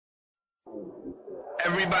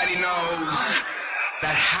Everybody knows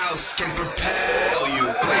that house can propel you.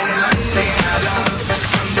 When they have love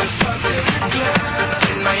from the pub to the club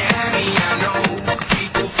in Miami, I know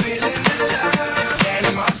people feeling the love. And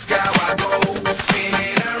in Moscow, I go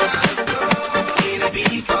spinning around the floor in a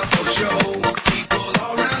beeper for show. People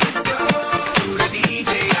all around the globe. To the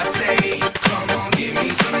DJ, I say, come on, give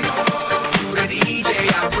me some more. To the DJ,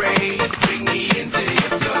 I pray, bring me into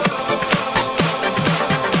your flow.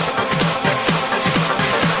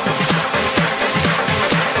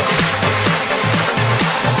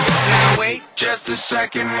 Just a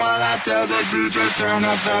second while I tell the DJ turn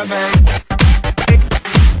up the bass.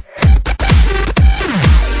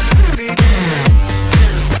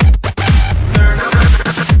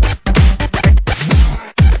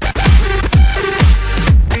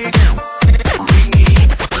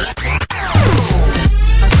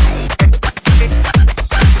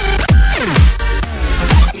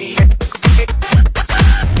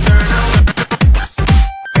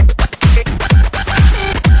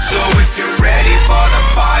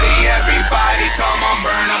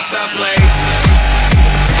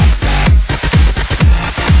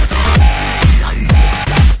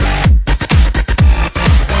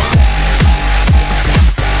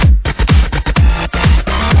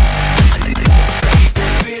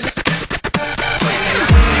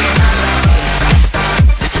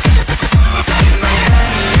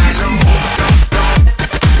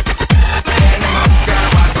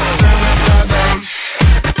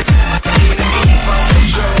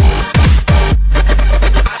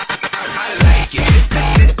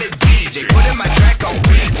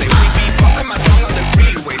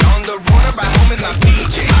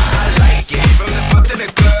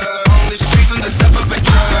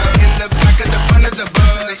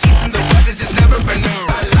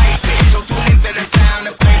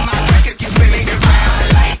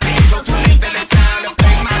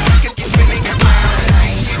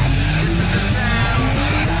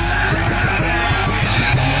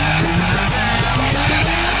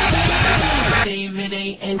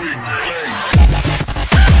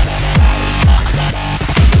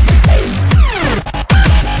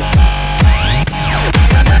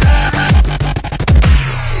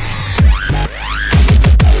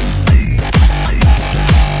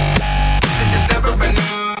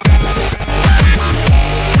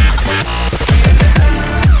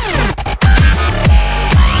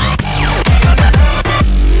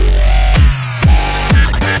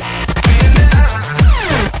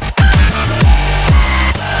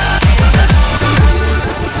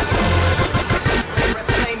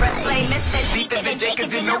 DJ,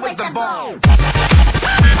 'cause you know it's the ball.